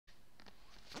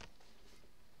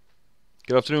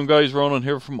Good afternoon, guys. Ronan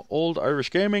here from Old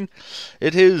Irish Gaming.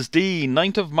 It is the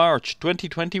 9th of March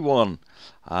 2021,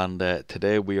 and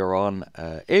today we are on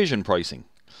Asian pricing.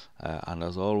 And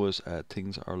as always,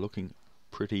 things are looking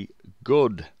pretty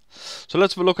good. So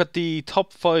let's have a look at the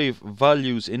top 5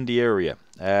 values in the area.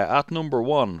 At number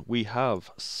 1, we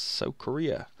have South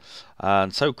Korea.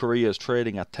 And South Korea is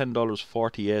trading at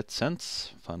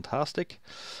 $10.48. Fantastic.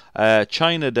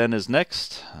 China then is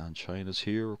next. And China's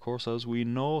here, of course, as we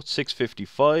know,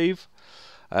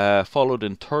 $6.55. Followed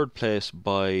in third place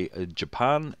by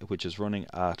Japan, which is running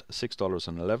at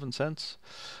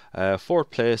 $6.11. Fourth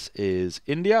place is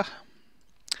India.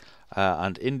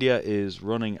 And India is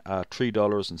running at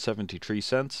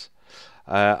 $3.73.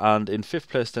 And in fifth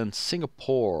place then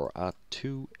Singapore at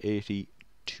 $2.82,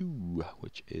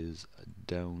 which is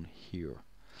down here.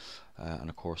 And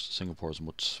of course Singapore is a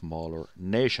much smaller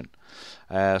nation.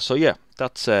 So yeah,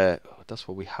 that's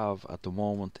what we have at the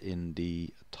moment in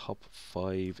the top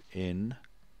 5 in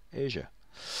Asia.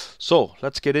 So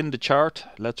let's get in the chart.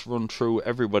 Let's run through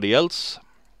everybody else.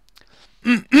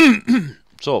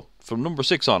 So, from number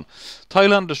 6 on,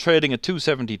 Thailand is trading at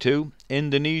 272,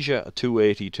 Indonesia at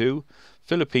 282,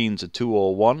 Philippines at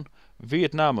 201,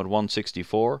 Vietnam at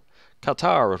 164,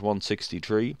 Qatar at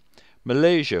 163,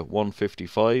 Malaysia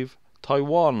 155,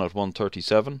 Taiwan at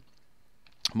 137,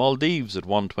 Maldives at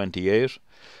 128,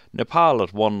 Nepal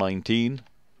at 119,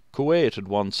 Kuwait at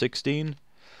 116,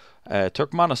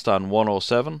 Turkmenistan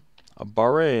 107,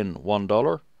 Bahrain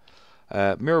 $1,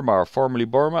 Myanmar, formerly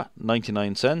Burma,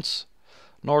 99 cents,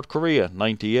 North Korea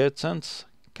 98 cents,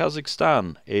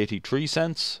 Kazakhstan 83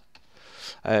 cents,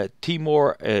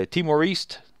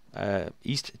 Timor-Leste,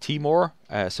 East Timor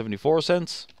 74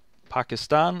 cents,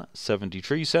 Pakistan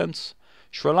 73 cents,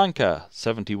 Sri Lanka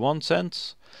 71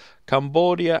 cents,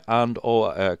 Cambodia and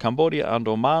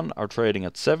Oman are trading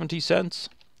at 70 cents,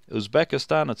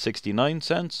 Uzbekistan at 69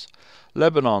 cents,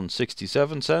 Lebanon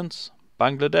 67 cents,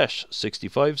 Bangladesh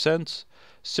 65 cents,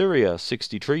 Syria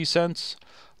 63 cents,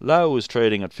 Laos is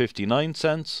trading at 59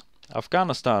 cents,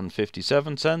 Afghanistan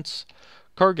 57 cents,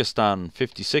 Kyrgyzstan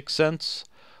 56 cents,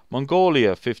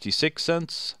 Mongolia 56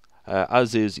 cents,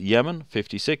 as is Yemen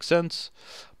 56 cents,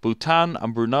 Bhutan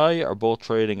and Brunei are both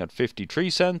trading at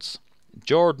 53 cents,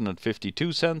 Jordan at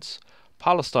 52 cents,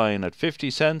 Palestine at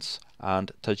 50 cents,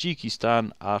 and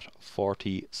Tajikistan at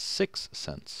 46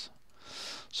 cents.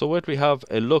 So what we have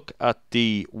a look at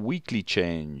the weekly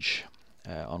change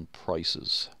on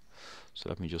prices. So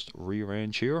let me just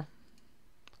rearrange here.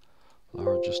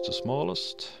 Largest to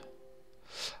smallest.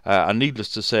 And needless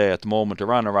to say, at the moment,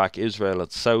 Iran, Iraq, Israel,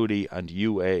 Saudi and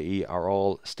UAE are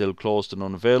all still closed and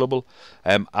unavailable.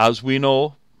 As we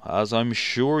know, as I'm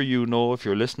sure you know if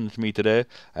you're listening to me today,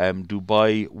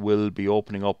 Dubai will be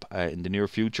opening up in the near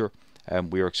future.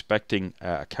 We are expecting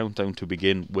a countdown to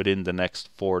begin within the next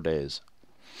 4 days.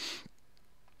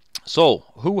 So,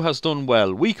 who has done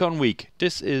well week on week?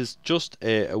 This is just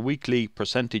a weekly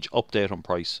percentage update on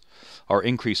price, or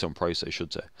increase on price I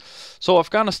should say. So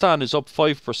Afghanistan is up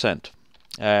 5%.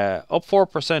 Up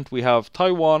 4% we have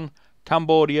Taiwan,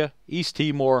 Cambodia, East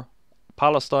Timor,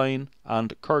 Palestine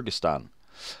and Kyrgyzstan.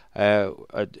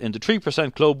 In the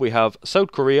 3% club we have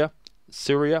South Korea,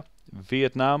 Syria,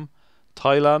 Vietnam,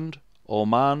 Thailand,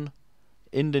 Oman,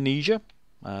 Indonesia.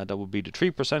 That would be the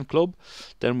 3% club.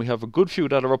 Then we have a good few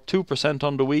that are up 2%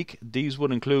 on the week. These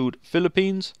would include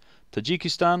Philippines,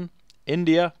 Tajikistan,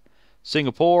 India,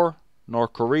 Singapore,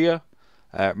 North Korea,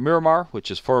 Myanmar,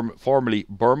 which is formerly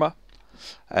Burma,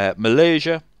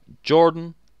 Malaysia,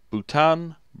 Jordan,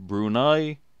 Bhutan,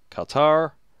 Brunei,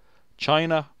 Qatar,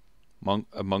 China,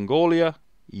 Mongolia,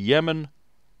 Yemen,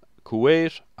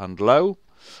 Kuwait and Laos.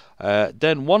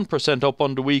 Then 1% up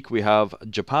on the week we have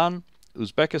Japan,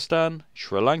 Uzbekistan,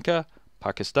 Sri Lanka,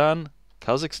 Pakistan,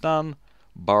 Kazakhstan,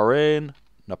 Bahrain,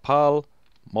 Nepal,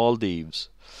 Maldives.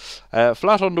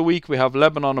 Flat on the week we have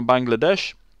Lebanon and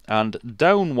Bangladesh, and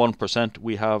down 1%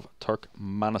 we have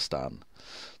Turkmenistan.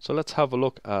 So let's have a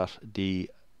look at the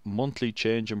monthly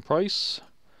change in price.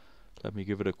 Let me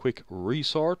give it a quick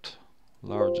resort,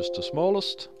 largest to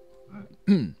smallest.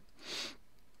 And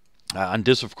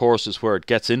this of course is where it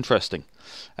gets interesting.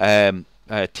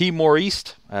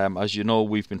 Timor-Leste, as you know,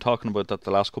 we've been talking about that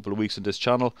the last couple of weeks on this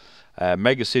channel.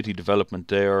 Mega city development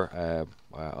there.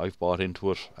 I've bought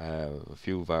into it. A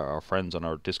few of our friends on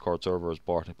our Discord server has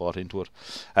bought into it.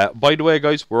 By the way,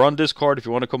 guys, we're on Discord. If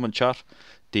you want to come and chat,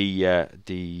 the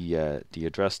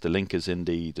address, the link is in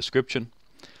the description.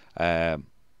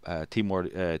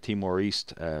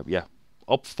 Timor-Leste, yeah,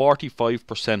 up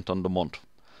 45% on the month.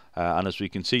 And as we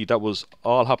can see, that was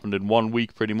all happened in 1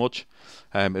 week pretty much.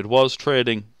 It was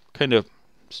trading kind of,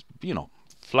 you know,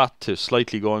 flat to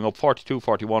slightly going up, 42,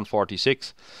 41,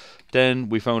 46. Then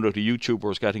we found out a YouTuber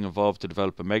was getting involved to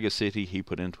develop a mega city. He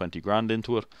put in 20 grand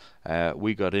into it.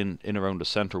 We got in around the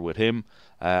centre with him,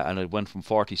 and it went from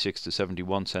 46 to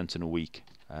 71 cents in a week.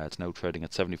 It's now trading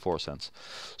at 74 cents.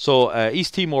 So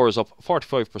East Timor is up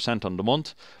 45% on the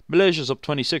month. Malaysia is up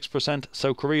 26%.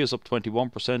 South Korea is up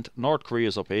 21%. North Korea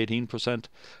is up 18%.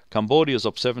 Cambodia is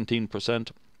up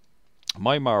 17%.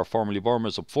 Myanmar, formerly Burma,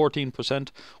 is up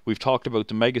 14%. We've talked about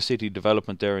the megacity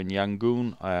development there in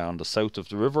Yangon on the south of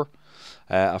the river.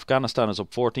 Afghanistan is up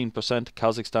 14%.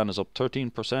 Kazakhstan is up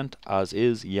 13%, as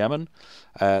is Yemen.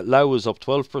 Laos is up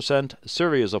 12%.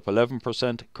 Syria is up 11%.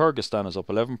 Kyrgyzstan is up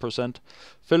 11%.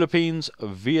 Philippines,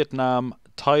 Vietnam,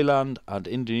 Thailand and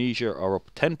Indonesia are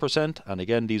up 10%. And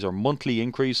again, these are monthly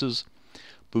increases.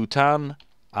 Bhutan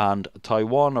and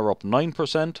Taiwan are up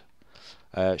 9%.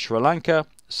 Sri Lanka,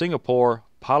 Singapore,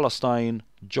 Palestine,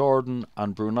 Jordan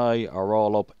and Brunei are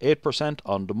all up 8%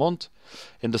 on the month.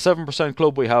 In the 7%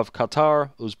 club we have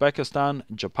Qatar, Uzbekistan,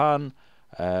 Japan,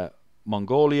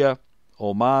 Mongolia,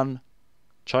 Oman,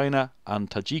 China and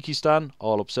Tajikistan,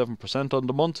 all up 7% on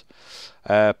the month.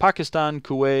 Pakistan,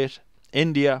 Kuwait,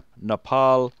 India,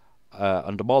 Nepal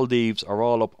and the Maldives are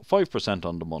all up 5%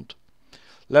 on the month.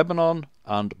 Lebanon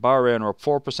and Bahrain are up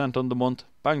 4% on the month.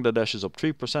 Bangladesh is up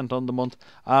 3% on the month,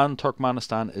 and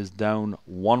Turkmenistan is down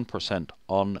 1%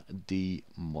 on the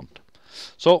month.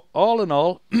 So all in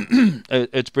all,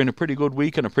 it's been a pretty good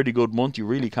week and a pretty good month. You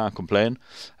really can't complain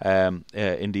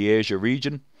in the Asia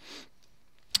region.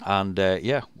 And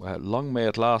yeah, long may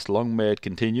it last, long may it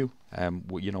continue.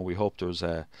 We hope there's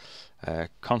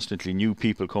constantly new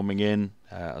people coming in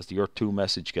as the Earth 2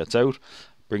 message gets out,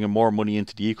 bringing more money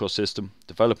into the ecosystem.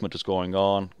 Development is going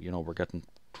on. We're getting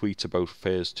tweets about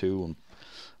phase 2,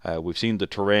 and we've seen the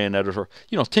terrain editor.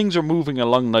 Things are moving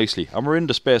along nicely, and we're in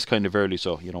the space kind of early,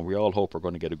 so we all hope we're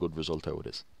going to get a good result out of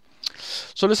this.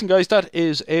 So listen guys, that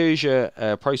is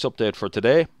Asia price update for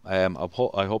today. I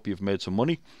hope you've made some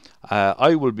money.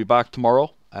 I will be back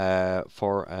tomorrow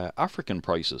for African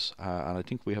prices, and I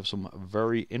think we have some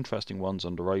very interesting ones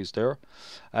on the rise there.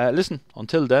 Listen,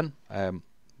 until then,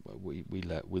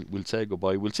 we'll say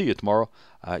goodbye. We'll see you tomorrow.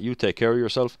 You take care of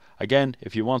yourself. Again,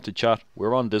 if you want to chat,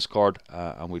 we're on Discord,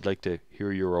 and we'd like to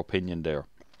hear your opinion there.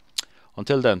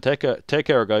 Until then, take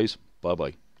care guys. Bye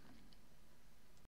bye.